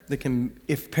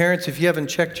if you haven't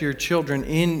checked your children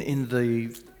in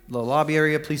the lobby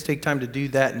area, please take time to do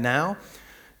that now.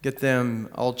 Get them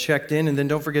all checked in, and then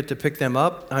don't forget to pick them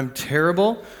up. I'm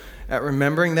terrible at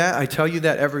remembering that. I tell you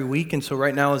that every week, and so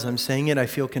right now as I'm saying it, I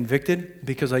feel convicted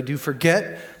because I do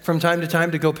forget from time to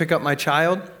time to go pick up my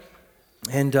child.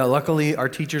 And luckily, our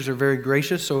teachers are very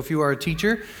gracious, so if you are a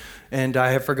teacher and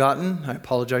I have forgotten, I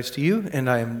apologize to you, and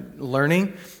I am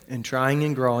learning and trying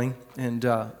and growing, and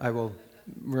I will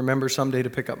remember someday to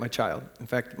pick up my child. In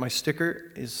fact, my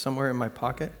sticker is somewhere in my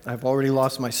pocket. I've already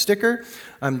lost my sticker.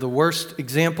 I'm the worst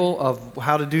example of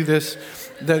how to do this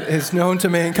that is known to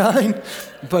mankind.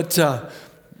 But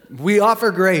we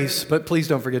offer grace, but please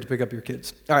don't forget to pick up your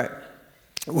kids. All right.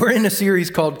 We're in a series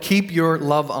called Keep Your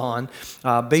Love On,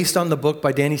 based on the book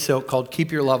by Danny Silk called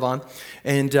Keep Your Love On.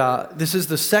 And this is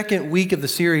the second week of the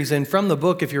series. And from the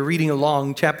book, if you're reading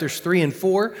along, chapters 3 and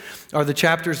 4 are the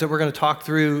chapters that we're going to talk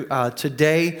through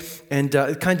today. And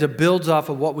it kind of builds off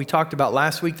of what we talked about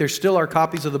last week. There still are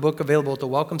copies of the book available at the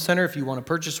Welcome Center if you want to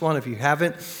purchase one, if you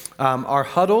haven't. Our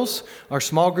huddles, our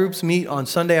small groups meet on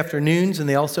Sunday afternoons, and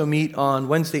they also meet on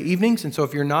Wednesday evenings. And so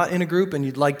if you're not in a group and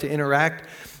you'd like to interact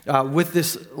with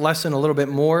this lesson a little bit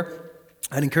more,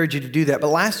 I'd encourage you to do that. But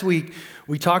last week,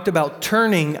 we talked about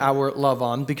turning our love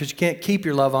on, because you can't keep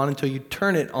your love on until you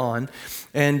turn it on.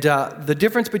 And the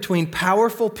difference between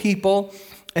powerful people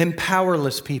and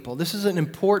powerless people. This is an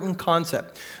important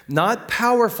concept. Not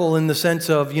powerful in the sense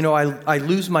of, I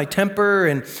lose my temper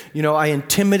and, I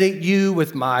intimidate you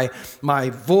with my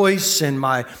voice and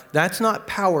that's not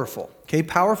powerful. Okay,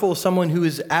 powerful is someone who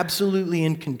is absolutely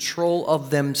in control of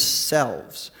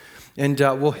themselves. And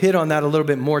we'll hit on that a little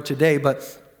bit more today,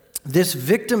 but this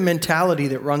victim mentality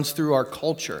that runs through our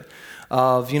culture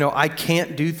of, I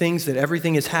can't do things, that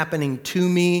everything is happening to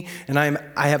me, and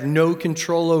I have no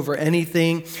control over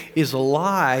anything, is a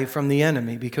lie from the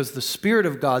enemy, because the Spirit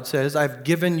of God says, I've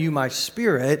given you my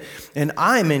Spirit, and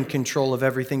I'm in control of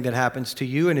everything that happens to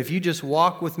you, and if you just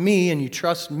walk with me and you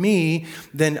trust me,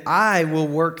 then I will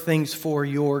work things for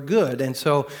your good. And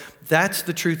so that's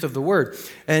the truth of the Word.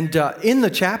 And in the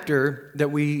chapter that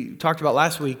we talked about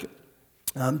last week,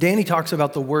 Danny talks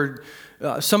about the word,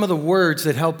 some of the words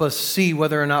that help us see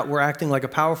whether or not we're acting like a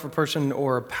powerful person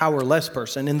or a powerless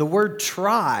person. And the word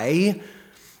try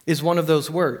is one of those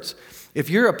words. If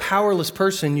you're a powerless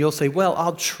person, you'll say, well,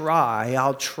 I'll try.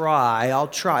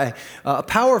 A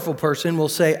powerful person will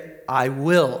say, I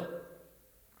will.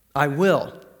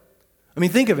 I mean,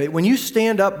 think of it. When you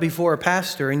stand up before a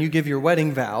pastor and you give your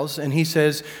wedding vows, and he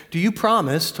says, do you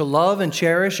promise to love and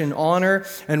cherish and honor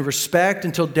and respect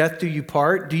until death do you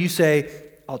part? Do you say,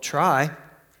 I'll try?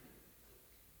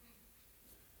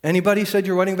 Anybody said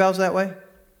your wedding vows that way?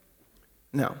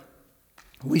 No.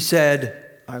 We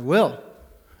said, I will.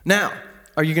 Now,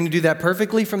 are you going to do that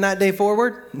perfectly from that day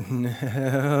forward?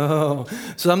 No.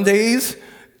 Some days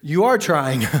you are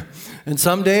trying, and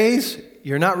some days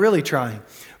you're not really trying.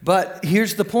 But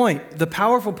here's the point. The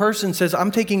powerful person says,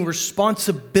 I'm taking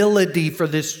responsibility for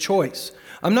this choice.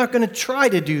 I'm not going to try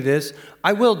to do this.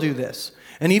 I will do this.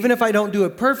 And even if I don't do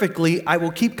it perfectly, I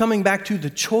will keep coming back to the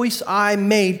choice I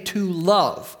made to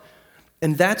love.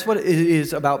 And that's what it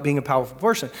is about being a powerful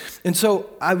person. And so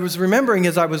I was remembering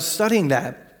as I was studying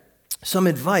that, some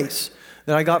advice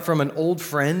that I got from an old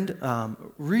friend,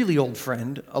 really old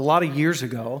friend, a lot of years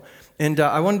ago. And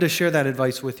I wanted to share that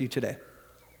advice with you today.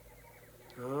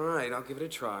 All right, I'll give it a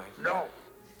try. No,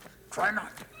 try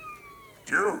not.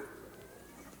 Do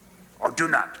or do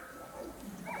not.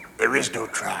 There is no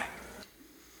try.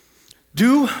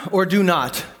 Do or do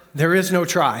not. There is no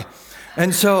try.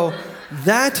 And so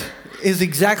that is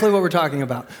exactly what we're talking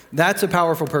about. That's a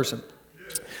powerful person.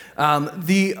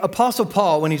 The Apostle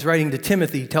Paul, when he's writing to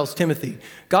Timothy, tells Timothy,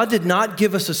 God did not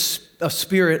give us a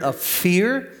spirit of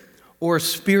fear or a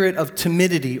spirit of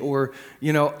timidity or,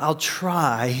 I'll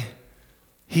try.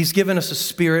 He's given us a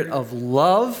spirit of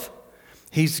love.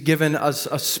 He's given us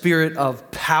a spirit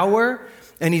of power.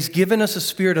 And he's given us a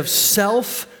spirit of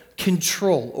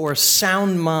self-control or a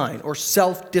sound mind or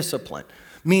self-discipline.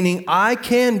 Meaning I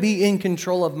can be in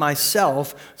control of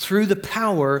myself through the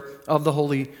power of the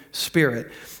Holy Spirit.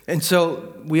 And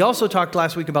so we also talked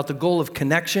last week about the goal of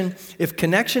connection. If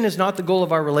connection is not the goal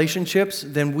of our relationships,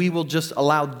 then we will just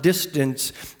allow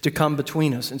distance to come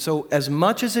between us. And so as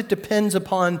much as it depends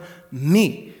upon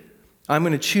me, I'm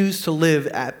going to choose to live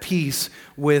at peace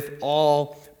with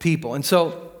all people. And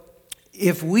so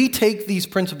if we take these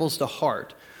principles to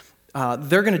heart,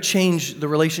 they're going to change the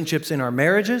relationships in our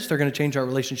marriages. They're going to change our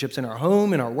relationships in our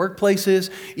home, in our workplaces,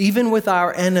 even with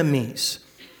our enemies.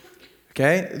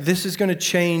 Okay? This is going to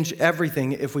change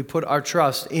everything if we put our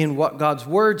trust in what God's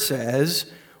Word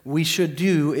says we should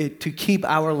do it to keep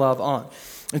our love on.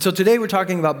 And so today we're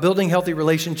talking about building healthy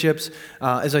relationships.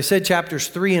 As I said, chapters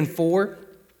 3 and 4.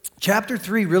 Chapter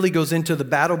 3 really goes into the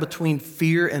battle between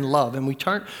fear and love. And we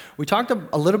talked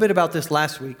a little bit about this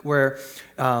last week, where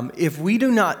if we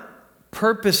do not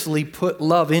purposely put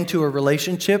love into a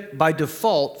relationship, by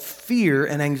default, fear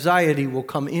and anxiety will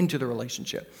come into the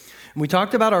relationship. And we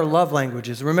talked about our love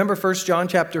languages. Remember 1 John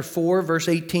chapter 4, verse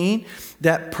 18,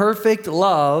 that perfect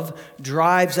love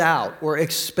drives out or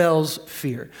expels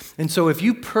fear. And so if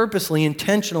you purposely,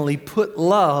 intentionally put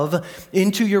love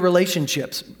into your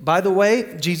relationships, by the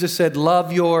way, Jesus said,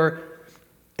 love your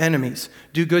enemies.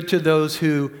 Do good to those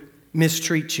who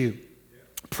mistreat you.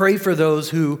 Pray for those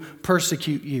who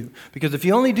persecute you. Because if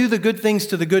you only do the good things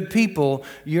to the good people,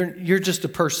 you're just a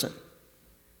person.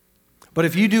 But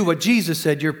if you do what Jesus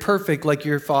said, you're perfect like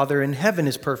your Father in heaven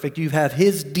is perfect. You have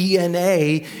His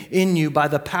DNA in you by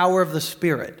the power of the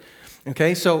Spirit.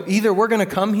 Okay, so either we're going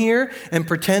to come here and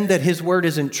pretend that His word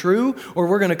isn't true, or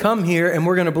we're going to come here and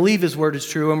we're going to believe His word is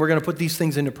true, and we're going to put these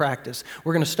things into practice.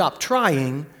 We're going to stop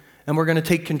trying, and we're going to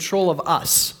take control of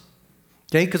us.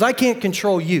 Okay, because I can't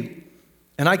control you,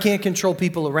 and I can't control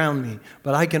people around me,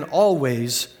 but I can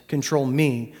always control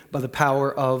me by the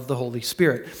power of the Holy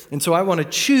Spirit. And so I want to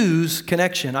choose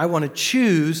connection. I want to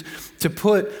choose to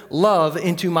put love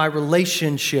into my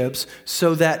relationships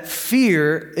so that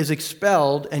fear is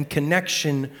expelled and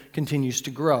connection continues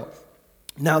to grow.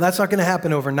 Now, that's not going to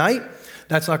happen overnight.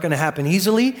 That's not going to happen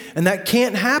easily. And that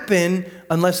can't happen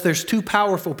unless there's two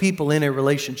powerful people in a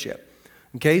relationship.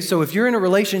 Okay, so if you're in a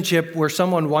relationship where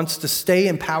someone wants to stay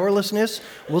in powerlessness,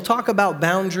 we'll talk about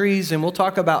boundaries and we'll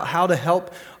talk about how to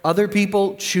help other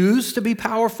people choose to be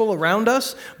powerful around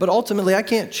us, but ultimately I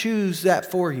can't choose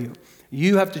that for you.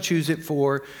 You have to choose it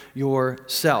for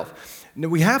yourself. Now,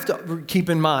 we have to keep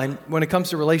in mind when it comes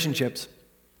to relationships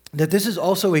that this is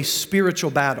also a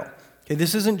spiritual battle. Okay,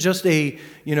 this isn't just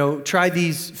try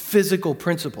these physical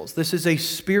principles. This is a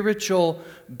spiritual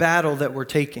battle that we're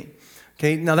taking.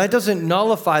 Okay, now that doesn't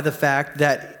nullify the fact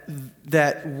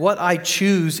that what I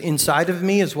choose inside of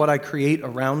me is what I create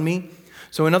around me.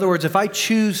 So in other words, if I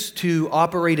choose to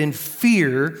operate in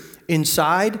fear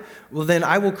inside, well then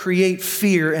I will create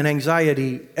fear and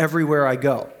anxiety everywhere I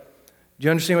go. Do you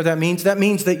understand what that means? That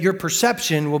means that your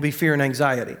perception will be fear and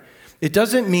anxiety. It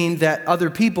doesn't mean that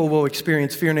other people will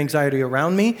experience fear and anxiety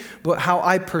around me, but how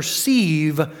I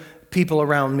perceive people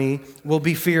around me will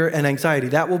be fear and anxiety.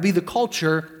 That will be the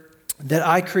culture that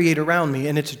I create around me,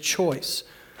 and it's a choice.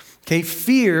 Okay,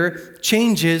 fear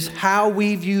changes how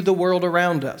we view the world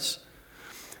around us.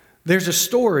 There's a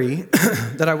story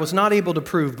that I was not able to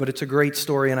prove, but it's a great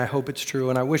story, and I hope it's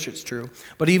true, and I wish it's true.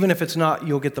 But even if it's not,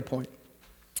 you'll get the point.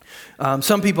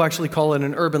 Some people actually call it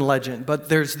an urban legend, but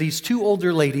there's these two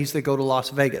older ladies that go to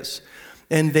Las Vegas,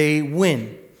 and they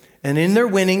win. And in their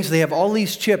winnings, they have all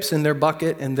these chips in their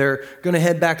bucket, and they're going to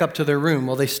head back up to their room.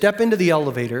 Well, they step into the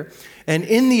elevator, and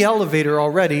in the elevator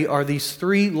already are these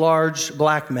three large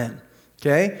black men.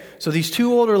 Okay? So these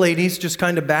two older ladies just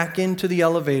kind of back into the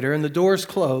elevator, and the doors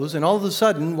close, and all of a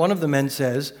sudden, one of the men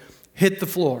says, "Hit the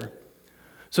floor."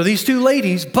 So these two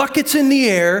ladies, buckets in the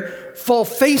air, fall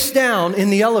face down in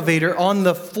the elevator on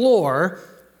the floor,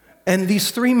 and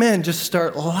these three men just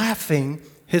start laughing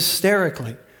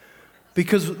hysterically.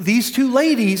 Because these two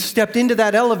ladies stepped into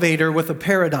that elevator with a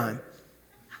paradigm.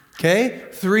 Okay?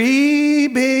 Three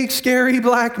big, scary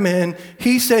black men.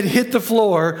 He said, "Hit the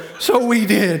floor," so we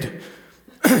did.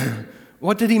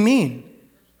 What did he mean?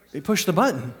 He pushed the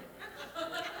button.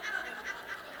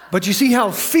 But you see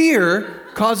how fear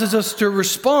causes us to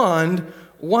respond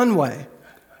one way.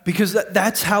 Because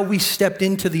that's how we stepped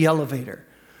into the elevator.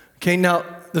 Okay, now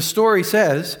the story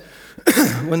says,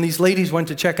 when these ladies went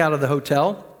to check out of the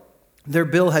hotel, their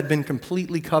bill had been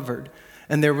completely covered,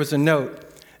 and there was a note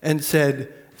and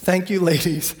said, "Thank you,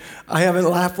 ladies. I haven't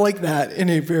laughed like that in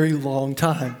a very long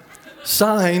time.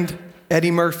 Signed,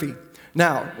 Eddie Murphy."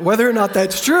 Now, whether or not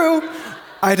that's true,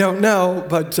 I don't know,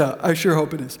 but I sure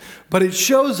hope it is. But it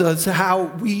shows us how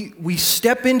we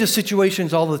step into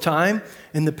situations all the time,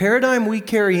 and the paradigm we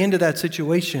carry into that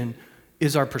situation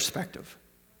is our perspective.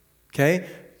 Okay?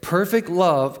 Perfect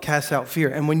love casts out fear.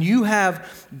 And when you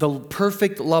have the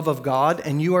perfect love of God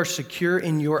and you are secure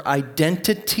in your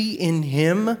identity in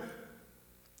Him,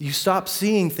 you stop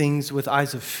seeing things with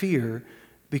eyes of fear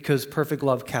because perfect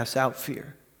love casts out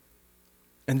fear.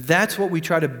 And that's what we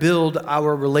try to build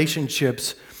our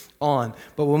relationships on.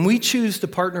 But when we choose to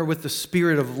partner with the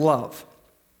Spirit of love,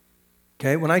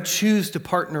 okay, when I choose to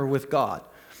partner with God,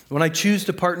 when I choose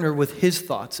to partner with His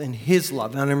thoughts and His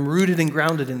love, and I'm rooted and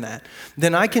grounded in that,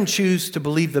 then I can choose to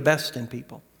believe the best in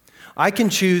people. I can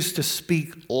choose to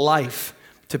speak life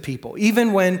to people.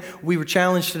 Even when we were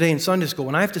challenged today in Sunday school,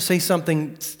 when I have to say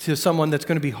something to someone that's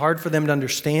going to be hard for them to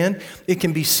understand, it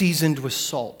can be seasoned with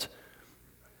salt.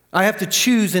 I have to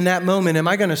choose in that moment, am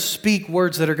I going to speak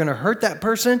words that are going to hurt that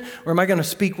person, or am I going to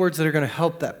speak words that are going to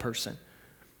help that person?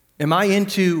 Am I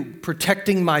into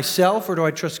protecting myself, or do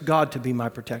I trust God to be my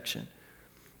protection?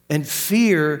 And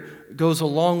fear goes a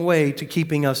long way to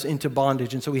keeping us into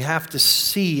bondage, and so we have to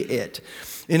see it.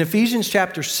 In Ephesians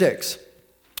chapter 6,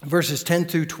 verses 10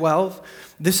 through 12,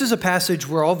 this is a passage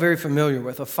we're all very familiar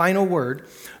with, a final word.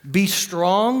 Be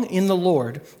strong in the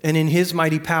Lord and in his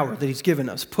mighty power that he's given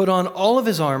us. Put on all of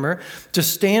his armor to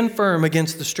stand firm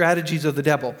against the strategies of the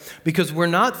devil, because we're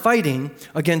not fighting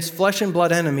against flesh and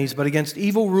blood enemies, but against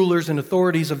evil rulers and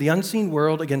authorities of the unseen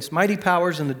world, against mighty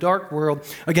powers in the dark world,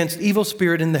 against evil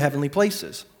spirit in the heavenly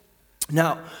places.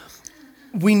 Now,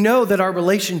 we know that our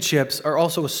relationships are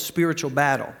also a spiritual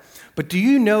battle. But do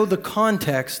you know the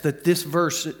context that this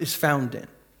verse is found in?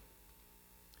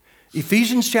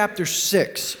 Ephesians chapter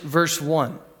 6, verse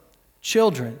 1.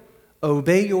 Children,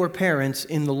 obey your parents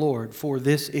in the Lord, for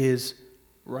this is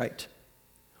right.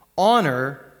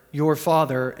 Honor your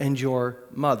father and your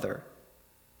mother.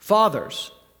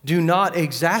 Fathers, do not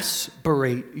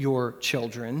exasperate your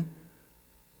children,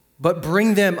 but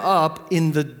bring them up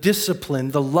in the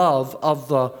discipline, the love of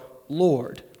the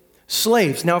Lord.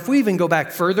 Slaves. Now, if we even go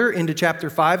back further into chapter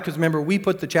 5, because remember, we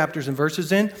put the chapters and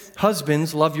verses in.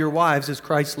 Husbands, love your wives as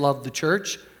Christ loved the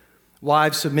church.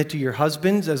 Wives, submit to your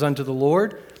husbands as unto the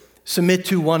Lord. Submit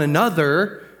to one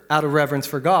another out of reverence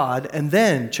for God. And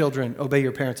then, children, obey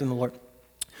your parents in the Lord.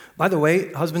 By the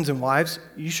way, husbands and wives,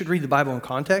 you should read the Bible in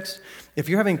context. If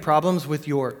you're having problems with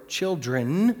your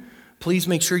children, please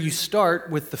make sure you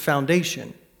start with the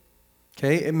foundation.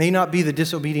 Okay, it may not be the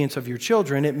disobedience of your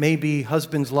children. It may be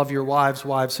husbands love your wives,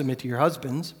 wives submit to your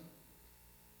husbands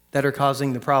that are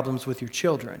causing the problems with your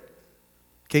children.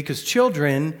 Okay, because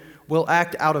children will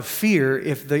act out of fear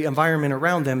if the environment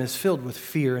around them is filled with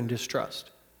fear and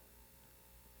distrust.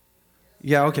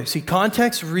 Yeah, okay, see,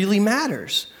 context really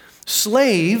matters.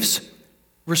 Slaves,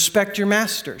 respect your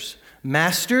masters.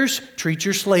 Masters, treat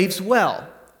your slaves well.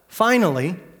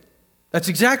 Finally, that's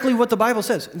exactly what the Bible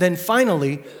says. Then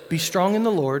finally, be strong in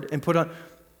the Lord and put on.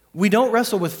 We don't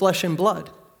wrestle with flesh and blood.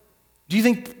 Do you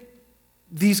think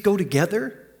these go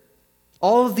together?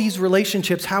 All of these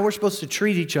relationships, how we're supposed to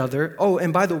treat each other. Oh,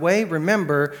 and by the way,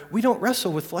 remember, we don't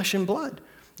wrestle with flesh and blood.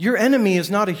 Your enemy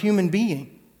is not a human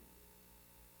being.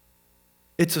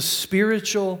 It's a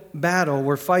spiritual battle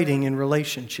we're fighting in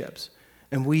relationships.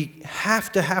 And we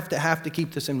have to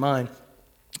keep this in mind,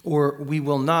 or we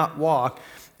will not walk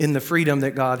in the freedom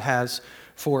that God has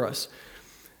for us.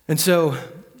 And so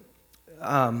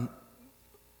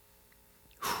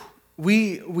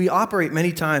we operate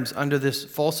many times under this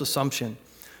false assumption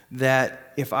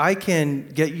that if I can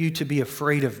get you to be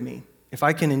afraid of me, if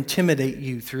I can intimidate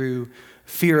you through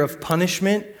fear of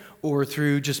punishment or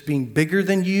through just being bigger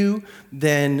than you,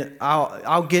 then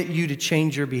I'll get you to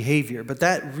change your behavior. But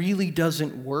that really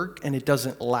doesn't work, and it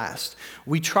doesn't last.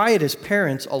 We try it as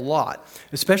parents a lot,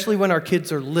 especially when our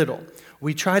kids are little.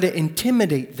 We try to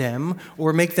intimidate them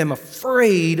or make them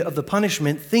afraid of the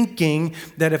punishment, thinking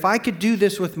that if I could do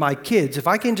this with my kids, if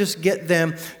I can just get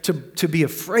them to be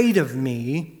afraid of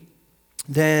me,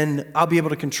 then I'll be able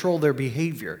to control their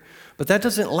behavior. But that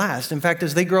doesn't last. In fact,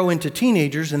 as they grow into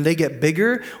teenagers and they get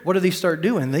bigger, what do they start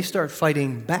doing? They start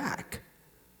fighting back.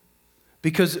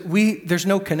 Because there's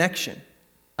no connection.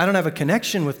 I don't have a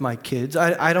connection with my kids.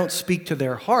 I don't speak to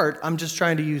their heart. I'm just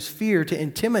trying to use fear to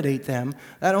intimidate them.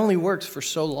 That only works for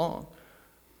so long.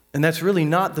 And that's really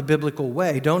not the biblical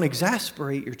way. Don't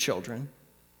exasperate your children.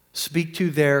 Speak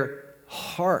to their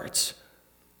hearts.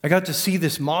 I got to see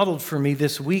this modeled for me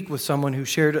this week with someone who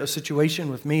shared a situation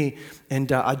with me,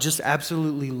 and I just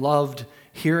absolutely loved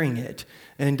hearing it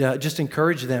and just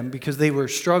encouraged them because they were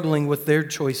struggling with their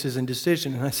choices and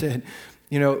decisions. And I said,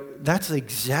 that's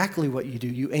exactly what you do.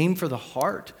 You aim for the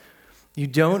heart. You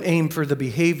don't aim for the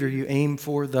behavior, you aim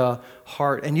for the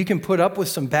heart. And you can put up with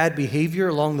some bad behavior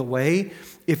along the way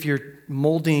if you're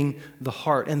molding the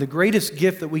heart. And the greatest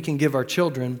gift that we can give our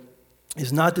children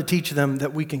is not to teach them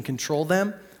that we can control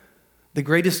them. The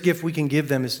greatest gift we can give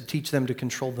them is to teach them to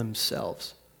control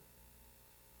themselves.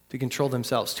 To control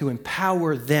themselves, to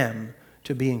empower them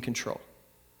to be in control.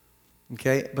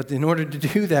 Okay? But in order to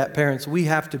do that, parents, we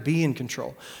have to be in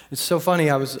control. It's so funny,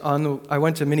 I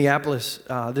went to Minneapolis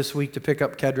this week to pick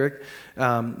up Kedrick.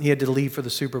 He had to leave for the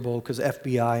Super Bowl because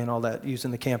FBI and all that,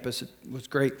 using the campus. It was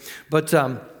great. But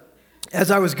as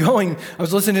I was going, I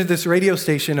was listening to this radio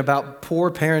station about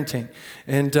poor parenting,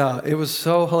 and it was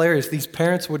so hilarious. These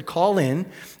parents would call in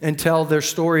and tell their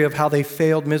story of how they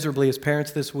failed miserably as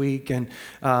parents this week, and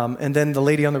then the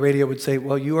lady on the radio would say,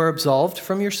 well, you are absolved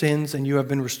from your sins, and you have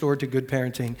been restored to good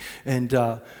parenting, and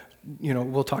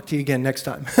we'll talk to you again next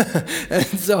time. And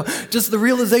so just the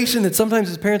realization that sometimes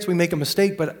as parents we make a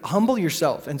mistake, but humble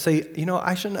yourself and say,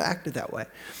 I shouldn't have acted that way.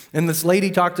 And this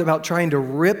lady talked about trying to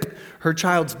rip her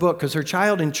child's book because her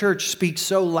child in church speaks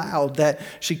so loud that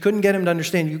she couldn't get him to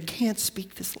understand, you can't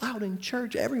speak this loud in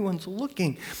church. Everyone's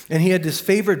looking. And he had this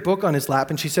favorite book on his lap,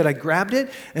 and she said, I grabbed it,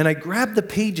 and I grabbed the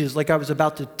pages like I was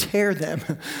about to tear them.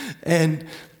 And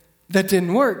that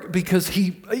didn't work because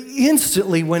he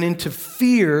instantly went into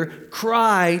fear,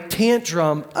 cry,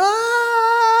 tantrum,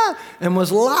 and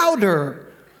was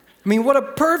louder. I mean, what a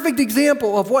perfect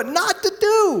example of what not to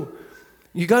do.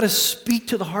 You got to speak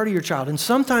to the heart of your child. And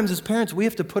sometimes as parents, we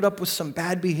have to put up with some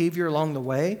bad behavior along the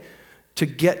way to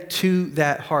get to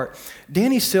that heart.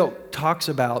 Danny Silk talks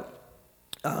about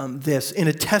this in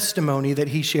a testimony that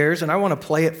he shares, and I want to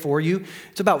play it for you.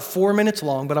 It's about 4 minutes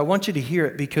long, but I want you to hear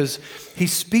it because he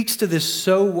speaks to this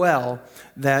so well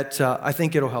that I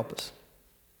think it'll help us.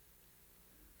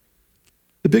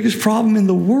 The biggest problem in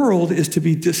the world is to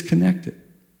be disconnected.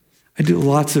 I do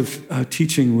lots of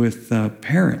teaching with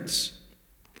parents.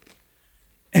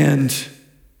 And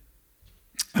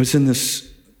I was in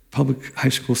this public high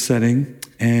school setting,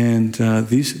 and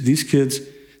these kids,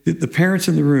 the parents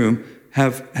in the room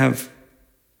have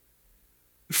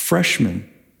freshmen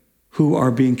who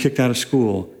are being kicked out of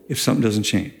school if something doesn't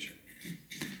change.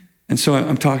 And so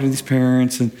I'm talking to these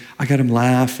parents, and I got them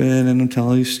laughing, and I'm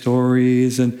telling these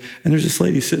stories, and there's this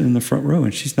lady sitting in the front row,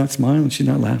 and she's not smiling, she's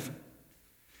not laughing.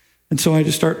 And so I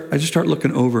just start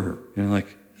looking over her, like,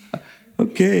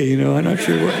 okay, I'm not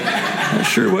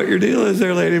sure what your deal is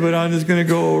there, lady, but I'm just going to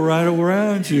go right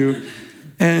around you.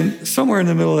 And somewhere in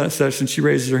the middle of that session, she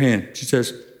raises her hand. She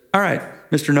says, all right,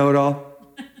 Mr. Know-It-All.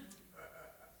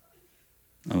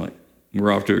 I'm like,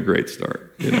 we're off to a great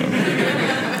start,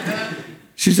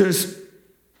 She says,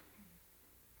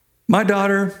 my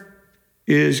daughter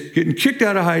is getting kicked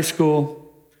out of high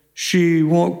school. She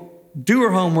won't do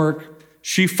her homework.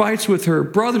 She fights with her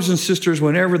brothers and sisters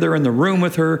whenever they're in the room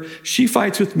with her. She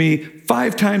fights with me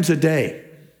 5 times a day.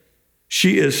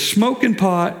 She is smoking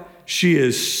pot. She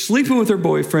is sleeping with her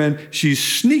boyfriend. She's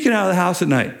sneaking out of the house at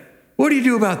night. What do you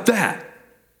do about that?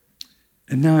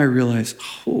 And now I realize,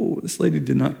 this lady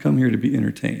did not come here to be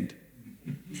entertained.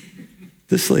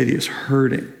 This lady is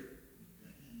hurting.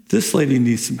 This lady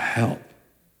needs some help.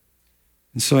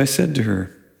 And so I said to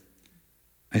her,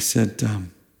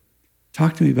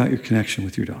 talk to me about your connection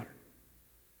with your daughter.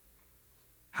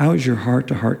 How is your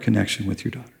heart-to-heart connection with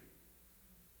your daughter?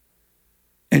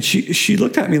 And she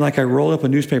looked at me like I rolled up a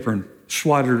newspaper and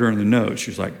swatted her in the nose. She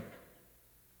was like,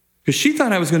 because she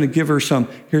thought I was going to give her some,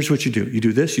 here's what you do. You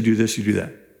do this, you do this, you do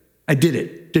that. I did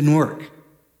it. Didn't work.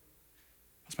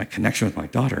 That's my connection with my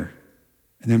daughter.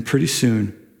 And then pretty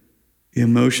soon, the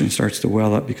emotion starts to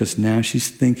well up because now she's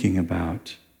thinking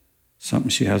about something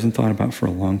she hasn't thought about for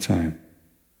a long time.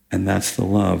 And that's the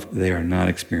love they are not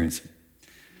experiencing.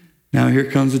 Now here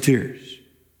comes the tears.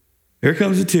 Here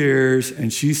comes the tears,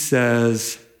 and she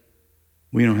says,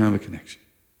 we don't have a connection.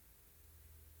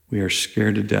 We are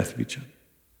scared to death of each other.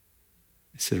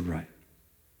 I said, right.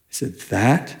 I said,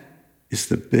 that is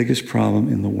the biggest problem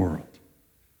in the world.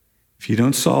 If you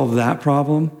don't solve that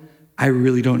problem, I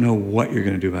really don't know what you're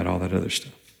going to do about all that other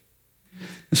stuff.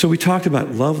 And so we talked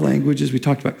about love languages. We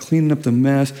talked about cleaning up the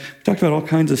mess. We talked about all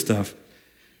kinds of stuff.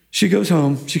 She goes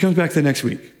home. She comes back the next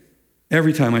week.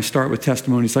 Every time I start with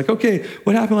testimonies, like, okay,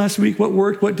 what happened last week? What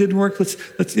worked? What didn't work? Let's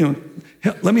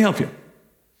let me help you.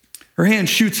 Her hand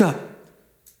shoots up.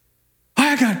 Oh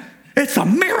my God, it's a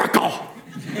miracle.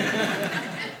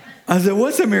 I said,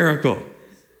 what's a miracle?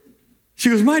 She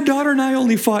goes, my daughter and I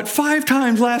only fought 5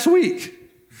 times last week.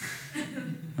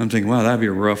 I'm thinking, wow, that'd be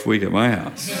a rough week at my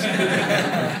house.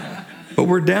 But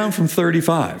we're down from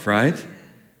 35, right?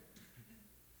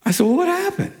 I said, well, what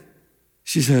happened?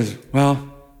 She says, well,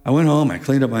 I went home, I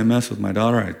cleaned up my mess with my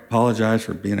daughter. I apologized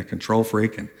for being a control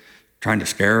freak and trying to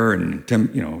scare her and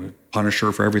punish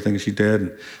her for everything she did.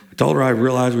 And I told her I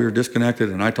realized we were disconnected,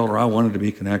 and I told her I wanted to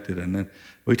be connected. And then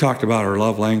we talked about her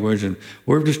love language, and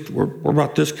we're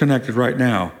about disconnected right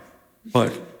now,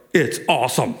 but it's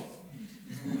awesome.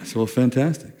 I said, well,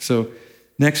 fantastic. So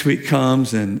next week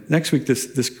comes, and next week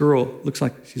this girl looks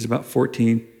like she's about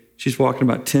 14. She's walking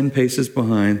about 10 paces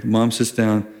behind. The mom sits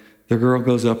down. The girl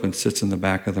goes up and sits in the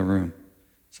back of the room.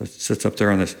 So she sits up there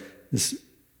on this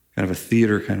kind of a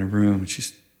theater kind of room, and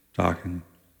she's talking.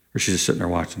 Or she's just sitting there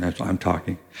watching. I'm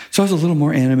talking. So I was a little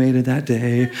more animated that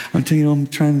day. I'm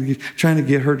trying to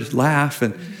get her to laugh,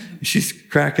 and she's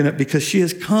cracking up because she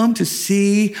has come to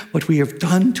see what we have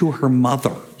done to her mother.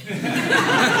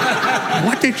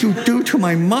 What did you do to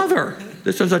my mother?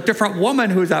 This is a different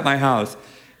woman who's at my house.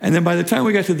 And then by the time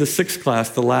we got to the 6th class,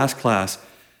 the last class,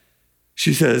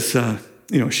 she says,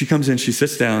 she comes in, she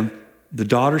sits down, the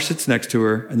daughter sits next to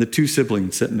her, and the 2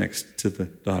 siblings sit next to the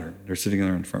daughter. They're sitting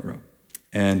there in the front row.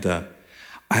 And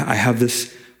I have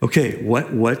this, okay,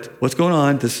 what's going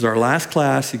on? This is our last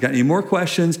class. You got any more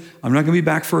questions? I'm not going to be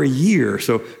back for a year,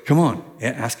 so come on,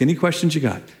 ask any questions you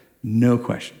got. No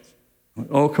questions.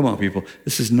 Oh, come on, people.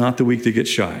 This is not the week to get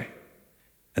shy.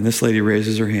 And this lady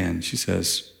raises her hand. She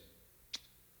says,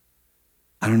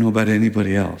 I don't know about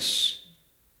anybody else,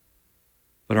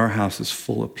 but our house is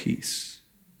full of peace.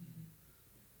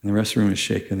 And the rest of the room is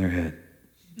shaking their head.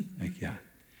 Like, yeah.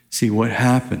 See, what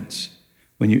happens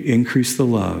when you increase the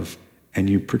love and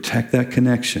you protect that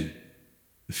connection,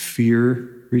 the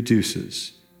fear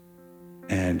reduces,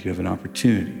 and you have an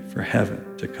opportunity for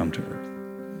heaven to come to earth.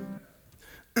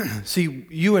 See,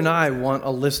 you and I want a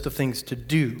list of things to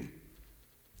do.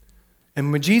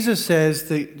 And when Jesus says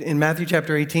in Matthew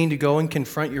chapter 18 to go and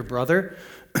confront your brother,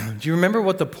 do you remember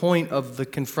what the point of the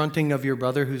confronting of your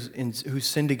brother who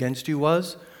sinned against you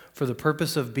was? For the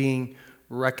purpose of being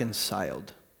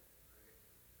reconciled.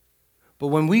 But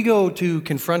when we go to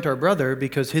confront our brother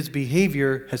because his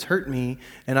behavior has hurt me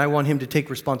and I want him to take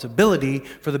responsibility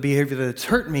for the behavior that's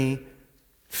hurt me,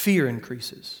 fear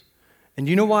increases. And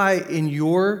you know why in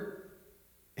your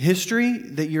history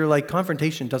that you're like,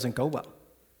 confrontation doesn't go well?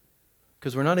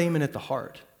 Because we're not aiming at the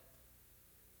heart.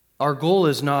 Our goal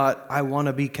is not, I want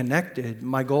to be connected.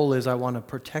 My goal is, I want to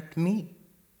protect me.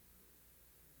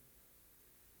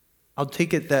 I'll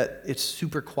take it that it's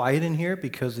super quiet in here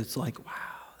because it's like, wow,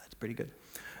 that's pretty good.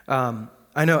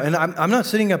 I know, and I'm not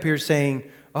sitting up here saying,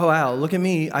 oh, wow, look at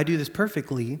me, I do this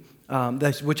perfectly,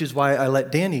 which is why I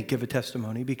let Danny give a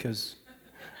testimony, because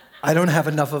I don't have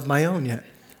enough of my own yet.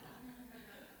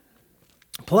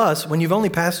 Plus, when you've only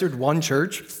pastored one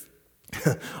church,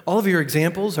 all of your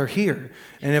examples are here.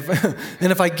 And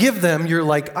if I give them, you're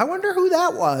like, I wonder who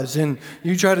that was. And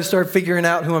you try to start figuring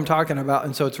out who I'm talking about.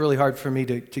 And so it's really hard for me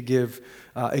to give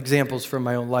examples from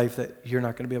my own life that you're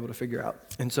not going to be able to figure out.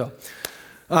 And so,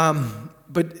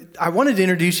 but I wanted to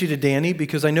introduce you to Danny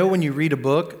because I know when you read a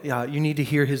book, you need to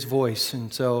hear his voice.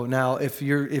 And so now if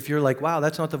you're like, wow,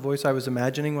 that's not the voice I was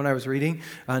imagining when I was reading,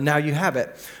 now you have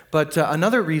it. But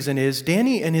another reason is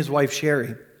Danny and his wife,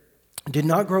 Sherry, did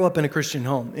not grow up in a Christian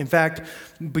home. In fact,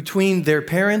 between their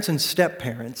parents and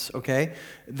step-parents, okay,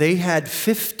 they had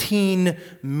 15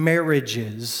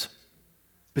 marriages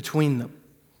between them.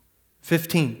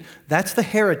 15. That's the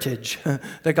heritage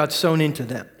that got sown into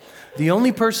them. The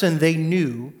only person they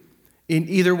knew in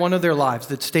either one of their lives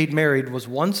that stayed married was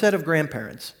one set of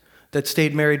grandparents that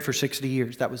stayed married for 60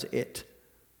 years. That was it.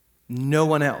 No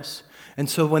one else. And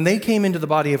so when they came into the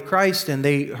body of Christ and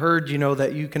they heard,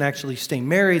 that you can actually stay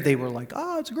married, they were like,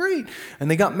 oh, it's great. And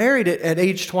they got married at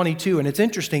age 22. And it's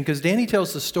interesting because Danny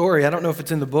tells the story. I don't know if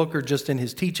it's in the book or just in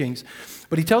his teachings,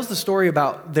 but he tells the story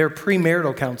about their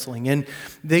premarital counseling. And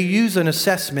they use an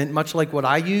assessment, much like what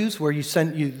I use, where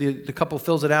the couple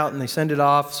fills it out and they send it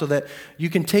off so that you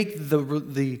can take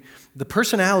the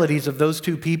personalities of those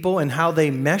two people and how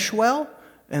they mesh well,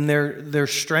 and their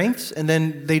strengths, and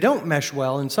then they don't mesh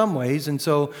well in some ways, and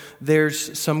so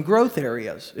there's some growth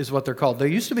areas, is what they're called. They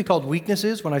used to be called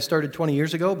weaknesses when I started 20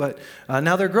 years ago, but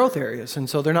now they're growth areas, and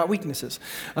so they're not weaknesses.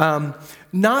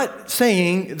 Not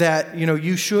saying that,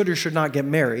 you should or should not get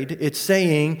married. It's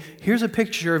saying, here's a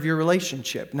picture of your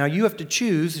relationship. Now you have to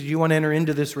choose, do you want to enter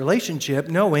into this relationship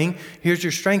knowing, here's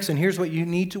your strengths and here's what you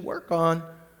need to work on?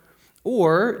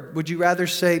 Or would you rather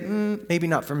say, maybe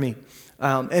not for me?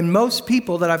 And most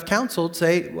people that I've counseled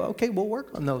say, well, okay, we'll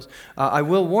work on those. I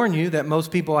will warn you that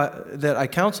most people that I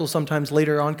counsel sometimes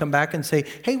later on come back and say,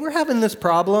 hey, we're having this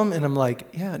problem. And I'm like,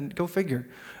 yeah, go figure.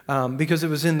 Because it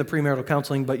was in the premarital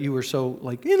counseling, but you were so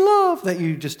in love that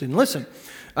you just didn't listen.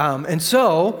 And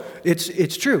so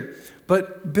it's true.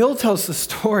 But Bill tells the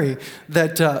story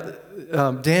that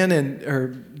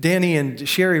Danny and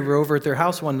Sherry were over at their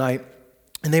house one night,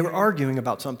 and they were arguing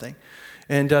about something.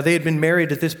 And they had been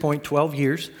married at this point 12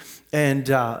 years. And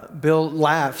Bill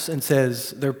laughs and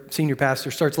says, their senior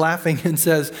pastor starts laughing and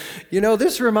says,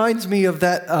 this reminds me of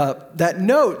that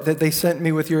note that they sent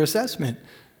me with your assessment.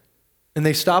 And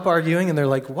they stop arguing and they're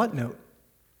like, what note?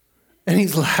 And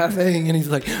he's laughing and he's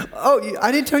like, oh,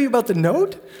 I didn't tell you about the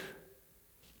note?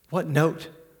 What note?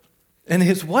 And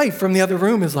his wife from the other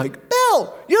room is like,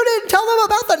 Bill, you didn't tell them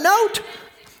about the note?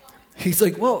 he's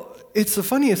like, well, it's the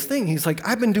funniest thing. He's like,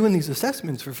 I've been doing these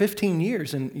assessments for 15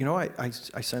 years, and I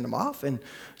send them off, and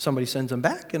somebody sends them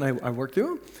back, and I work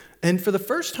through them. And for the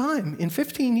first time in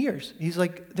 15 years, he's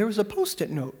like, there was a Post-it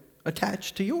note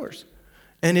attached to yours.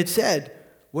 And it said,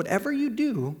 whatever you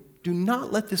do, do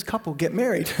not let this couple get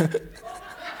married.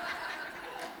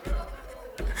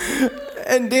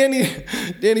 And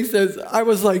Danny says, I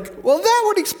was like, well, that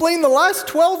would explain the last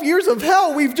 12 years of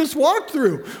hell we've just walked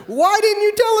through. Why didn't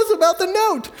you tell us about the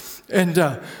note?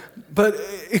 And but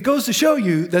it goes to show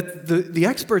you that the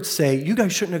experts say you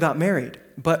guys shouldn't have got married.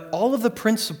 But all of the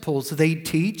principles they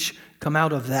teach come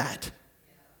out of that.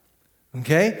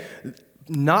 Okay?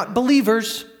 Not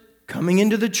believers coming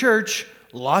into the church,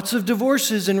 lots of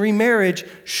divorces and remarriage,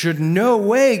 should no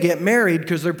way get married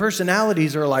because their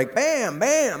personalities are like bam,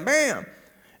 bam, bam.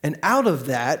 And out of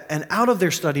that, and out of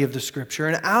their study of the scripture,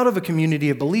 and out of a community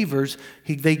of believers,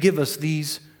 they give us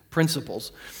these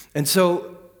principles. And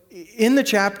so in the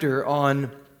chapter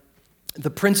on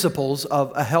the principles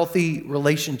of a healthy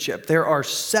relationship, there are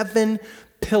 7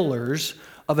 pillars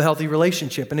of a healthy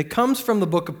relationship. And it comes from the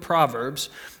book of Proverbs,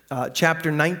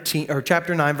 chapter 9,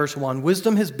 verse 1.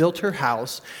 Wisdom has built her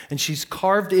house, and she's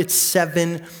carved its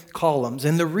 7 columns.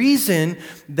 And the reason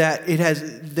that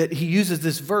he uses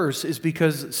this verse is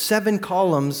because 7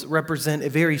 columns represent a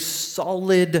very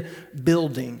solid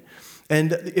building.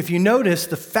 And if you notice,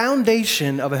 the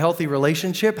foundation of a healthy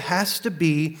relationship has to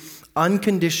be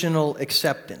unconditional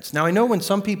acceptance. Now, I know when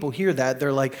some people hear that,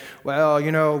 they're like,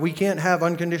 well, we can't have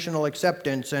unconditional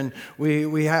acceptance, and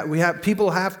we have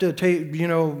people have to take,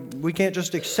 we can't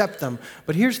just accept them.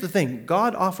 But here's the thing.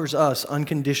 God offers us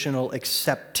unconditional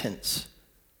acceptance.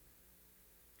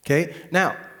 Okay?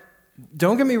 Now,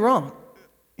 don't get me wrong.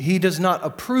 He does not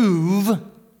approve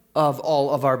of all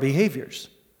of our behaviors.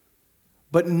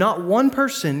 But not one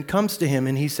person comes to him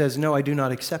and he says, no, I do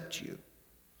not accept you.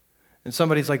 And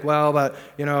somebody's like, well, but,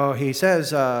 he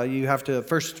says you have to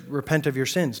first repent of your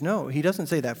sins. No, he doesn't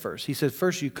say that first. He says,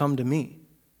 first you come to me.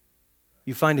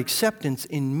 You find acceptance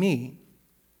in me.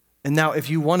 And now if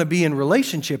you want to be in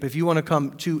relationship, if you want to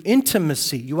come to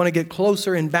intimacy, you want to get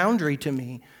closer in boundary to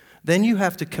me, then you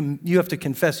have to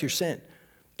confess your sin.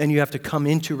 And you have to come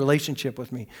into relationship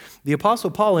with me. The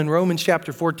Apostle Paul in Romans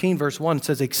chapter 14, verse 1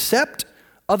 says, accept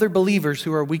other believers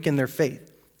who are weak in their faith.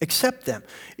 Accept them.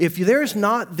 If there's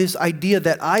not this idea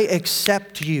that I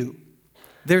accept you,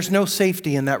 there's no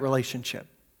safety in that relationship.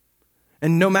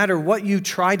 And no matter what you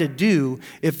try to do,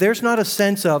 if there's not a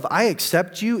sense of I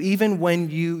accept you even when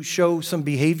you show some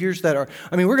behaviors that are,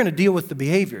 we're going to deal with the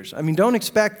behaviors. Don't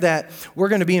expect that we're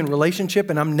going to be in relationship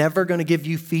and I'm never going to give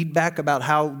you feedback about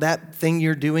how that thing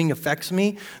you're doing affects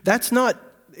me. That's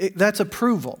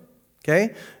approval,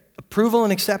 okay? Approval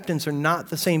and acceptance are not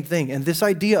the same thing. And this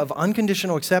idea of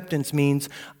unconditional acceptance means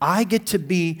I get to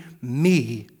be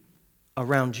me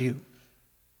around you.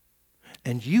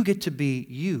 And you get to be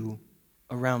you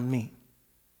around me.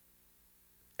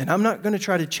 And I'm not going to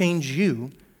try to change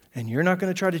you, and you're not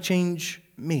going to try to change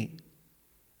me.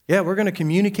 Yeah, we're going to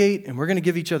communicate, and we're going to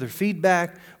give each other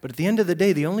feedback, but at the end of the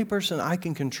day, the only person I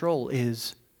can control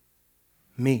is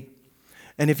me.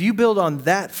 And if you build on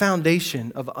that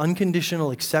foundation of unconditional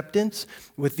acceptance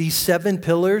with these 7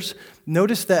 pillars,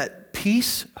 notice that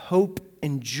peace, hope,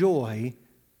 and joy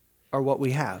are what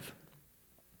we have.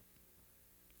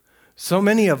 So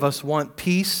many of us want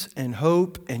peace and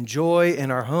hope and joy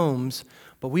in our homes,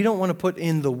 but we don't want to put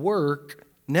in the work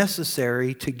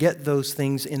necessary to get those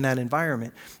things in that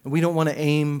environment. We don't want to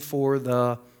aim for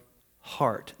the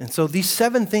heart. And so these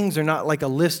 7 things are not like a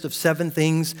list of 7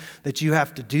 things that you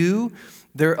have to do.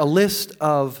 They're a list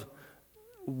of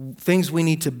things we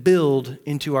need to build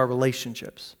into our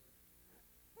relationships.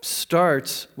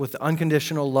 Starts with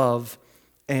unconditional love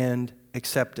and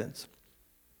acceptance.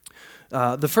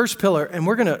 The first pillar, and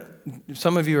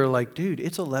some of you are like, dude,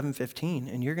 it's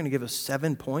 11:15, and you're going to give us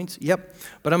 7 points? Yep,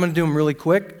 but I'm going to do them really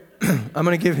quick. I'm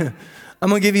going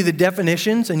to give you the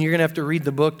definitions, and you're going to have to read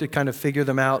the book to kind of figure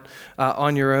them out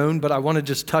on your own, but I want to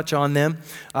just touch on them.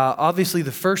 Obviously,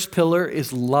 the first pillar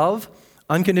is love.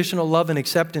 Unconditional love and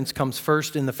acceptance comes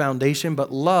first in the foundation,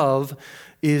 but love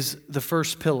is the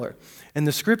first pillar. And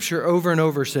the scripture over and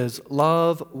over says,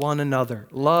 love one another,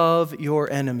 love your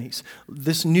enemies.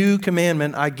 This new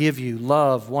commandment I give you,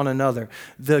 love one another.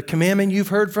 The commandment you've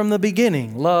heard from the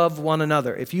beginning, love one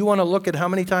another. If you want to look at how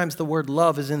many times the word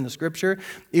love is in the scripture,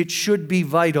 it should be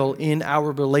vital in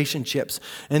our relationships.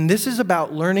 And this is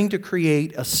about learning to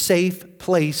create a safe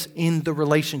place in the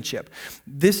relationship.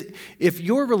 If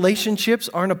your relationships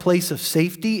aren't a place of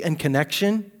safety and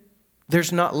connection,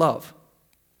 there's not love.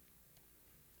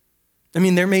 I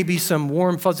mean, there may be some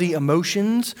warm, fuzzy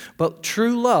emotions, but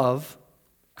true love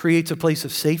creates a place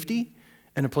of safety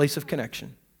and a place of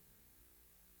connection.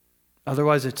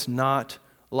 Otherwise, it's not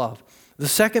love. The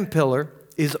second pillar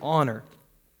is honor.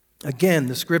 Again,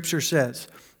 the scripture says,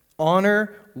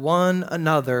 honor one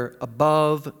another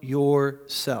above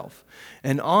yourself.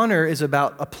 And honor is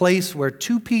about a place where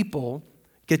two people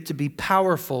get to be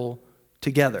powerful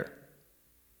together.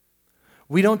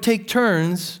 We don't take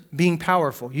turns being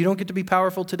powerful. You don't get to be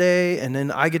powerful today, and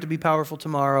then I get to be powerful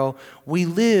tomorrow. We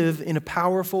live in a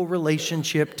powerful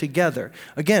relationship together.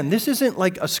 Again, this isn't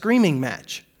like a screaming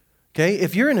match. Okay?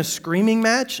 If you're in a screaming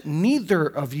match, neither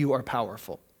of you are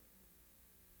powerful.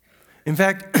 In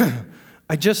fact,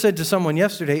 I just said to someone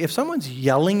yesterday, if someone's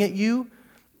yelling at you,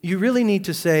 you really need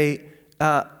to say,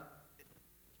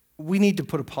 we need to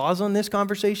put a pause on this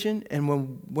conversation,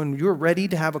 and when you're ready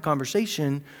to have a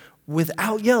conversation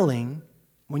without yelling,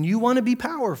 when you want to be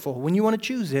powerful, when you want to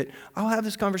choose it, I'll have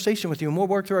this conversation with you and we'll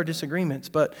work through our disagreements.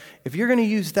 But if you're going to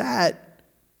use that,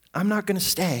 I'm not going to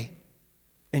stay.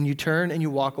 And you turn and you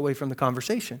walk away from the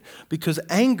conversation. Because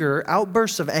anger,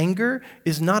 outbursts of anger,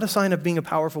 is not a sign of being a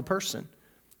powerful person.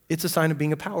 It's a sign of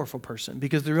being a powerful person.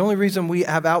 Because the only reason we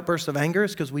have outbursts of anger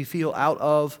is because we feel out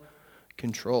of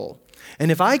control. And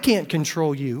if I can't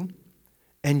control you,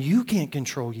 and you can't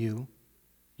control you,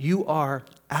 you are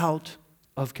out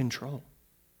of control.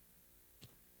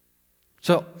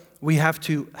 So we have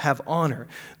to have honor.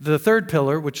 The third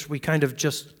pillar, which we kind of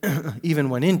just even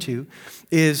went into,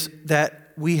 is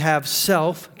that we have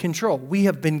self-control. We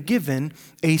have been given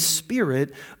a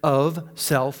spirit of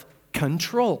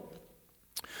self-control.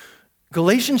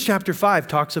 Galatians chapter 5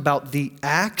 talks about the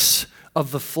acts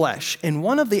of the flesh. And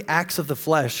one of the acts of the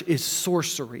flesh is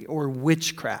sorcery or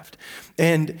witchcraft.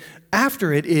 And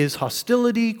after it is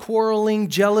hostility, quarreling,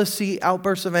 jealousy,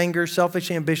 outbursts of anger, selfish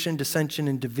ambition, dissension,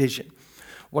 and division.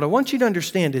 What I want you to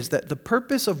understand is that the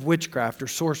purpose of witchcraft or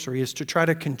sorcery is to try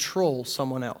to control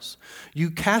someone else. You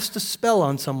cast a spell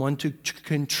on someone to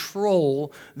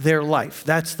control their life.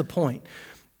 That's the point.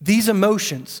 These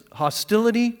emotions,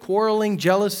 hostility, quarreling,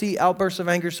 jealousy, outbursts of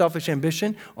anger, selfish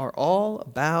ambition, are all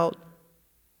about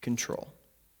control.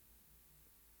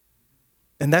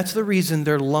 And that's the reason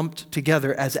they're lumped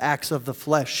together as acts of the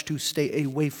flesh to stay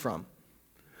away from.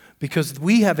 Because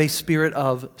we have a spirit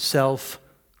of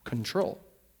self-control.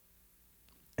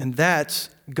 And that's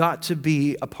got to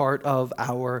be a part of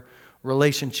our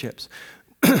relationships.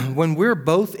 When we're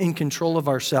both in control of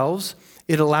ourselves,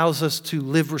 it allows us to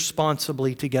live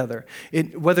responsibly together.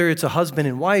 Whether it's a husband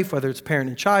and wife, whether it's parent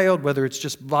and child, whether it's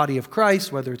just body of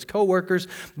Christ, whether it's co-workers.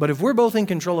 But if we're both in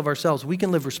control of ourselves, we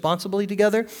can live responsibly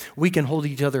together. We can hold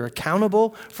each other accountable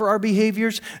for our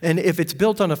behaviors. And if it's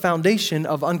built on a foundation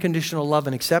of unconditional love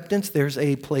and acceptance, there's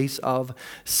a place of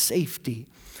safety.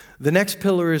 The next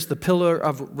pillar is the pillar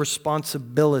of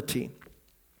responsibility.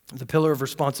 The pillar of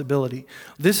responsibility.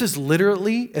 This is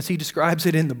literally, as he describes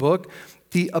it in the book,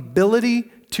 the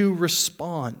ability to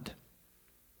respond.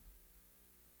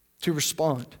 To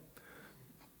respond.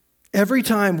 Every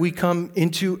time we come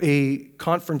into a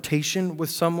confrontation with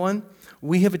someone,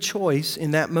 we have a choice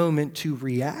in that moment to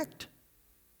react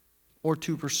or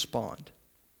to respond.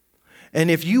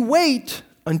 And if you wait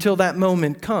until that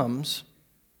moment comes,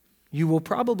 you will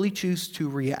probably choose to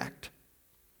react.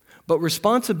 But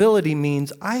responsibility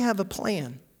means I have a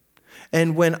plan.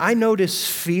 And when I notice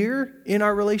fear in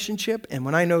our relationship, and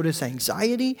when I notice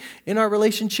anxiety in our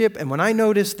relationship, and when I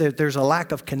notice that there's a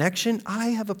lack of connection, I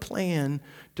have a plan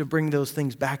to bring those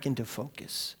things back into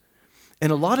focus.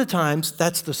 And a lot of times,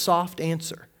 that's the soft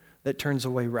answer that turns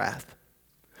away wrath.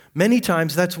 Many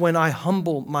times, that's when I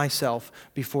humble myself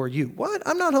before you. What?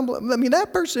 I'm not humble. I mean,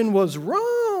 that person was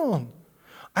wrong.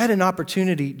 I had an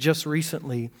opportunity just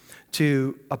recently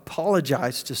to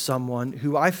apologize to someone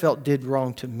who I felt did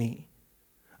wrong to me.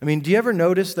 I mean, do you ever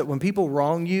notice that when people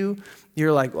wrong you,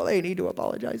 you're like, well, they need to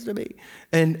apologize to me.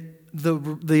 And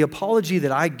the apology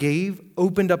that I gave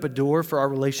opened up a door for our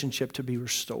relationship to be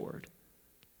restored.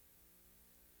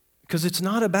 Because it's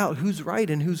not about who's right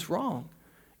and who's wrong.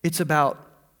 It's about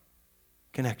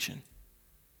connection.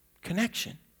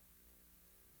 Connection.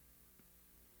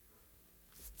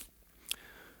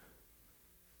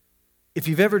 If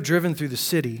you've ever driven through the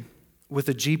city with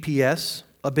a GPS,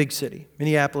 a big city,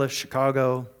 Minneapolis,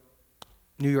 Chicago,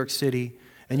 New York City,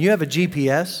 and you have a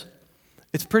GPS,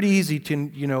 it's pretty easy to,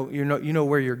 you know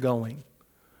where you're going.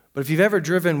 But if you've ever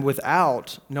driven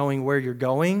without knowing where you're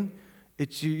going,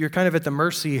 you're kind of at the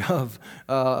mercy of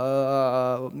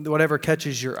whatever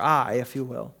catches your eye, if you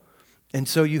will. And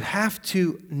so you have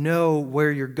to know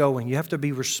where you're going. You have to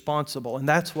be responsible. And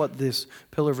that's what this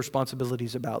pillar of responsibility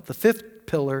is about. The fifth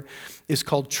pillar is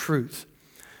called truth.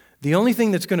 The only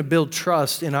thing that's going to build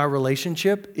trust in our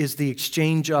relationship is the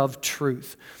exchange of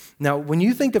truth. Now, when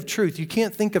you think of truth, you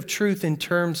can't think of truth in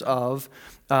terms of,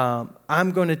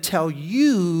 I'm going to tell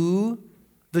you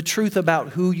the truth about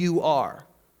who you are.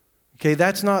 Okay,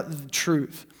 that's not the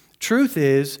truth. Truth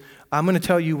is, I'm going to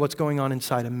tell you what's going on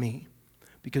inside of me.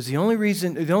 Because the only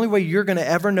way you're going to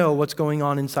ever know what's going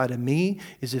on inside of me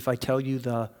is if I tell you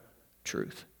the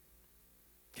truth.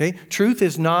 Okay? Truth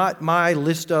is not my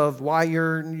list of why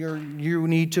you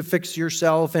need to fix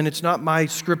yourself, and it's not my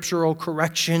scriptural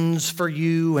corrections for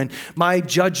you and my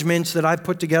judgments that I've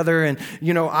put together. And,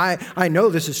 I know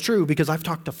this is true because I've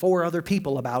talked to 4 other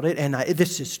people about it, and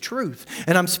this is truth.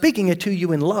 And I'm speaking it to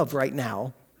you in love right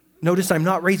now. Notice I'm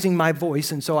not raising my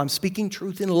voice, and so I'm speaking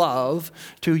truth in love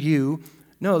to you.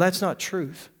 No, that's not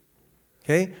truth.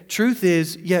 Okay? Truth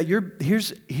is,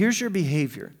 here's your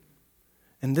behavior.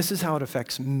 And this is how it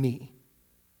affects me.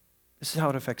 This is how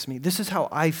it affects me. This is how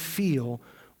I feel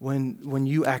when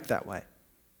you act that way.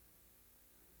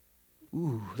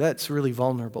 Ooh, that's really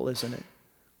vulnerable, isn't it?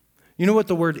 You know what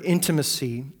the word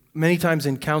intimacy, many times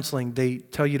in counseling, they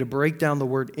tell you to break down the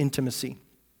word intimacy.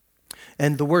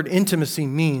 And the word intimacy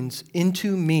means,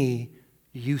 into me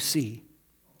you see,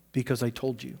 because I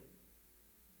told you.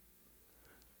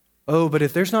 Oh, but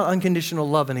if there's not unconditional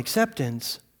love and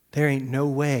acceptance, there ain't no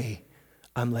way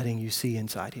I'm letting you see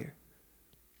inside here.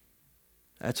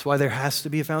 That's why there has to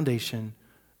be a foundation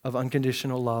of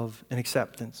unconditional love and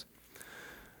acceptance.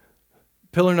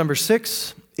 Pillar number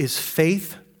 6 is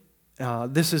faith.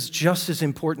 This is just as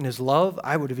important as love.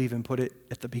 I would have even put it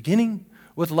at the beginning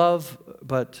with love,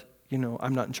 but,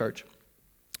 I'm not in charge.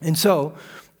 And so,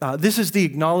 this is the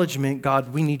acknowledgement,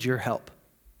 God, we need your help.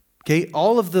 Okay,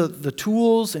 all of the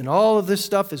tools and all of this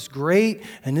stuff is great,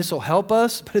 and this will help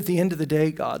us, but at the end of the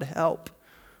day, God, help.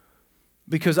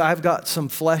 Because I've got some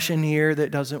flesh in here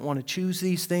that doesn't want to choose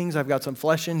these things. I've got some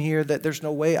flesh in here that there's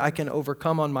no way I can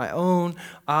overcome on my own.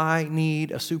 I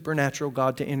need a supernatural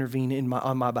God to intervene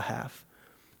on my behalf.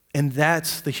 And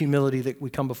that's the humility that we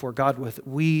come before God with.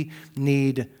 We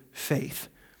need faith.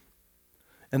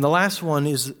 And the last one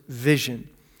is vision.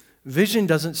 Vision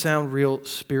doesn't sound real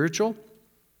spiritual.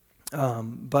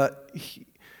 But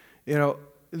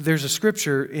there's a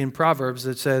scripture in Proverbs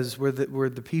that says where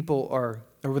the people are,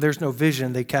 or where there's no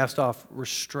vision, they cast off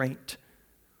restraint.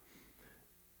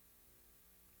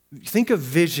 Think of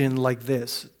vision like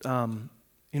this.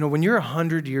 When you're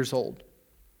 100 years old,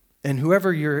 and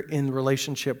whoever you're in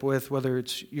relationship with, whether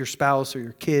it's your spouse or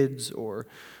your kids or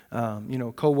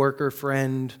coworker,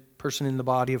 friend, person in the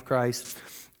body of Christ,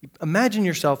 imagine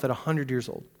yourself at 100 years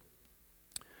old.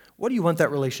 What do you want that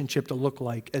relationship to look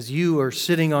like as you are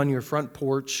sitting on your front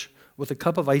porch with a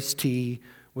cup of iced tea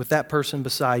with that person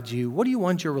beside you? What do you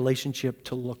want your relationship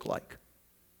to look like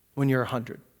when you're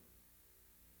 100?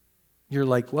 You're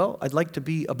like, well, I'd like to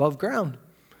be above ground.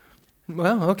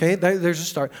 Well, okay, there's a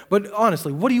start. But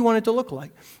honestly, what do you want it to look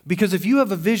like? Because if you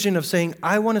have a vision of saying,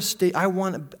 I want to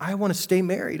stay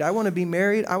married. I want to be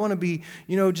married. I want to be,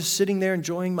 just sitting there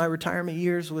enjoying my retirement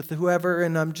years with whoever,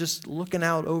 and I'm just looking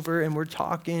out over and we're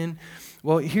talking.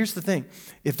 Well, here's the thing.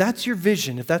 If that's your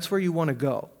vision, if that's where you want to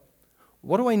go,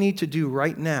 what do I need to do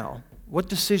right now? What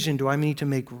decision do I need to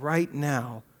make right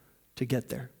now to get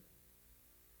there?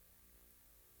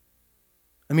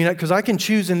 Because I can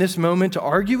choose in this moment to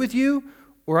argue with you,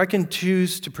 or I can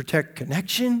choose to protect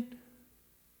connection.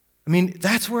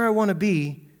 That's where I want to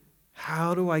be.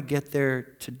 How do I get there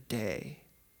today?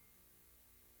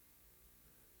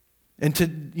 And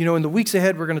in the weeks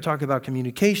ahead, we're going to talk about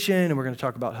communication, and we're going to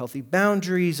talk about healthy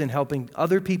boundaries and helping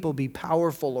other people be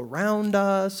powerful around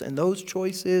us and those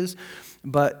choices.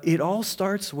 But it all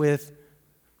starts with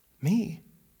me.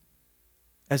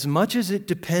 As much as it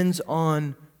depends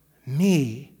on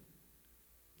me,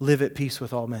 live at peace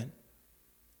with all men.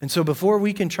 And so before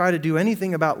we can try to do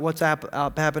anything about what's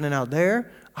happening out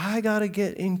there, I got to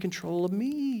get in control of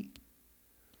me.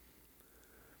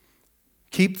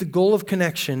 Keep the goal of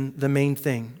connection the main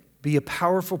thing. Be a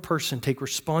powerful person. Take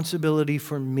responsibility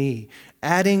for me.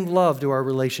 Adding love to our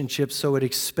relationships so it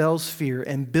expels fear,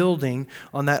 and building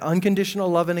on that unconditional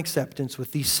love and acceptance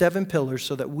with these 7 pillars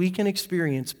so that we can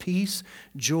experience peace,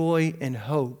 joy, and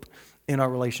hope in our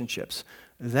relationships.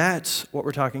 That's what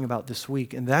we're talking about this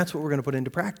week, and that's what we're going to put into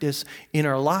practice in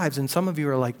our lives. And some of you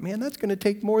are like, man, that's going to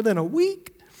take more than a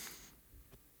week.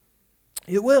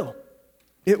 It will.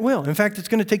 It will. In fact, it's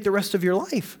going to take the rest of your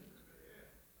life.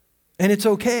 And it's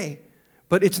okay.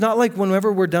 But it's not like whenever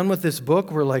we're done with this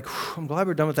book, we're like, I'm glad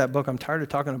we're done with that book. I'm tired of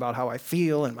talking about how I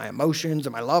feel and my emotions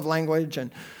and my love language.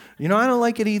 And, I don't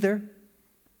like it either.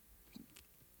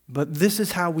 But this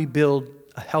is how we build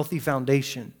a healthy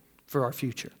foundation for our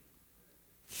future.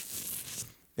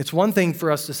 It's one thing for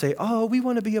us to say, oh, we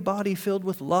want to be a body filled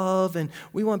with love, and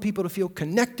we want people to feel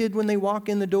connected when they walk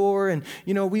in the door. And,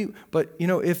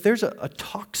 if there's a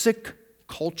toxic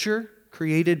culture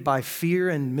created by fear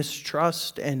and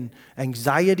mistrust and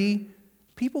anxiety,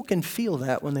 people can feel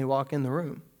that when they walk in the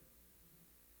room.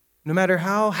 No matter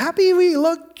how happy we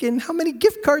look and how many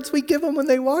gift cards we give them when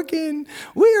they walk in,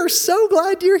 we are so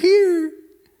glad you're here.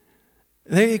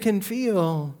 They can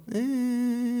feel,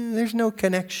 there's no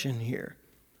connection here.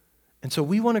 And so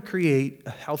we want to create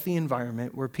a healthy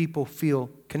environment where people feel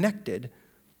connected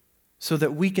so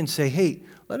that we can say, hey,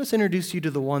 let us introduce you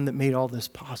to the one that made all this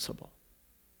possible.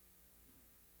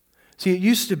 See, it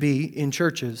used to be in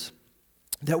churches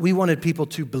that we wanted people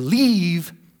to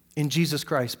believe in Jesus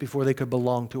Christ before they could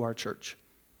belong to our church.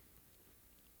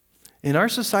 In our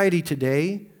society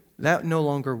today, that no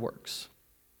longer works.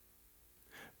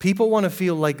 People want to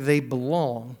feel like they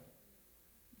belong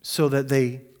so that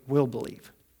they will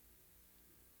believe.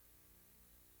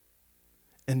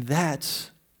 And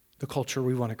that's the culture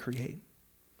we want to create.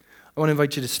 I want to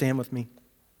invite you to stand with me.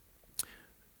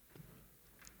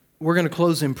 We're going to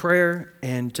close in prayer,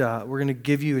 and we're going to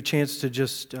give you a chance to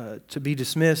just to be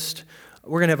dismissed.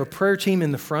 We're going to have a prayer team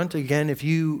in the front. Again, if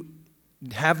you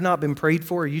have not been prayed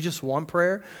for or you just want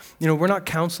prayer, we're not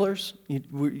counselors.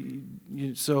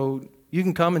 So you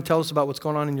can come and tell us about what's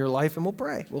going on in your life, and we'll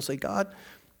pray. We'll say, God,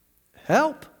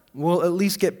 help. We'll at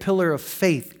least get pillar of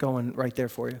faith going right there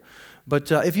for you.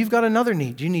 But if you've got another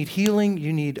need, you need healing,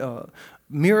 you need a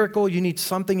miracle, you need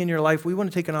something in your life, we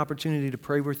want to take an opportunity to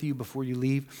pray with you before you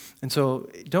leave. And so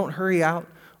don't hurry out.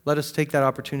 Let us take that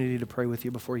opportunity to pray with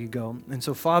you before you go. And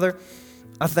so, Father,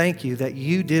 I thank you that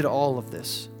you did all of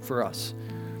this for us.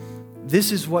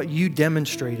 This is what you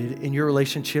demonstrated in your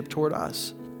relationship toward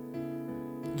us.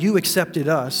 You accepted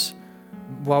us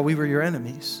while we were your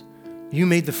enemies. You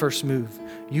made the first move.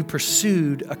 You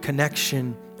pursued a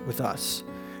connection with us.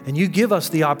 And you give us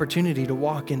the opportunity to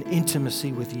walk in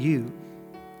intimacy with you.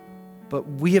 But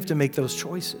we have to make those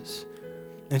choices.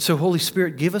 And so, Holy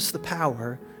Spirit, give us the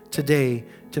power today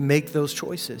to make those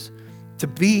choices, to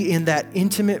be in that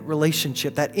intimate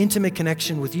relationship, that intimate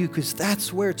connection with you, because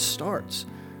that's where it starts.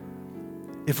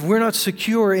 If we're not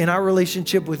secure in our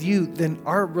relationship with you, then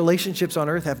our relationships on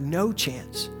earth have no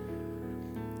chance.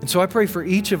 And so I pray for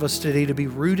each of us today to be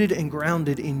rooted and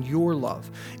grounded in your love,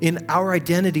 in our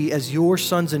identity as your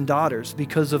sons and daughters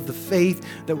because of the faith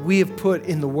that we have put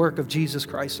in the work of Jesus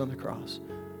Christ on the cross.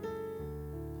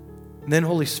 And then,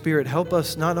 Holy Spirit, help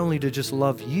us not only to just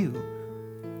love you,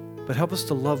 but help us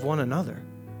to love one another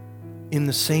in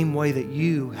the same way that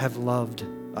you have loved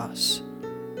us.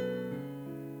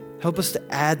 Help us to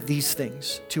add these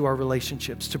things to our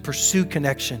relationships, to pursue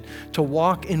connection, to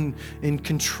walk in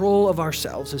control of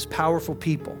ourselves as powerful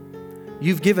people.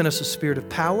 You've given us a spirit of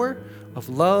power, of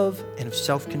love, and of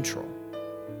self-control.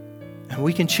 And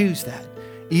we can choose that,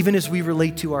 even as we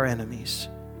relate to our enemies.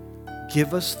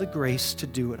 Give us the grace to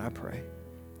do it, I pray.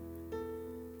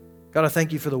 God, I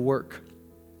thank you for the work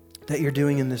that you're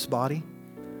doing in this body.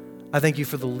 I thank you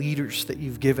for the leaders that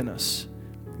you've given us.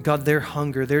 God, their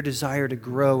hunger, their desire to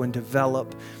grow and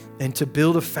develop and to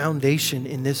build a foundation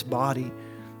in this body,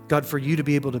 God, for you to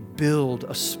be able to build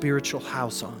a spiritual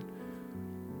house on.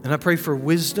 And I pray for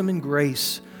wisdom and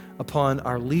grace upon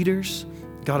our leaders,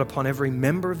 God, upon every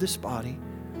member of this body,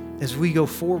 as we go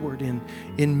forward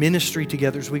in ministry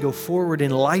together, as we go forward in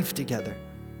life together.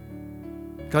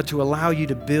 God, to allow you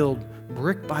to build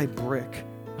brick by brick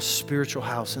a spiritual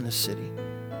house in this city.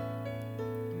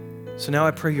 So now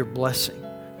I pray your blessing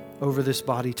over this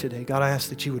body today. God, I ask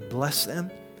that you would bless them,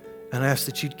 and I ask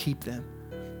that you'd keep them.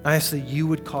 I ask that you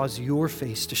would cause your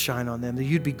face to shine on them, that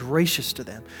you'd be gracious to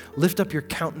them. Lift up your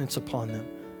countenance upon them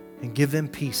and give them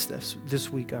peace this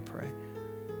week, I pray.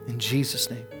 In Jesus'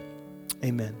 name,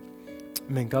 amen.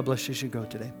 Amen. God bless you as you go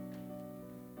today.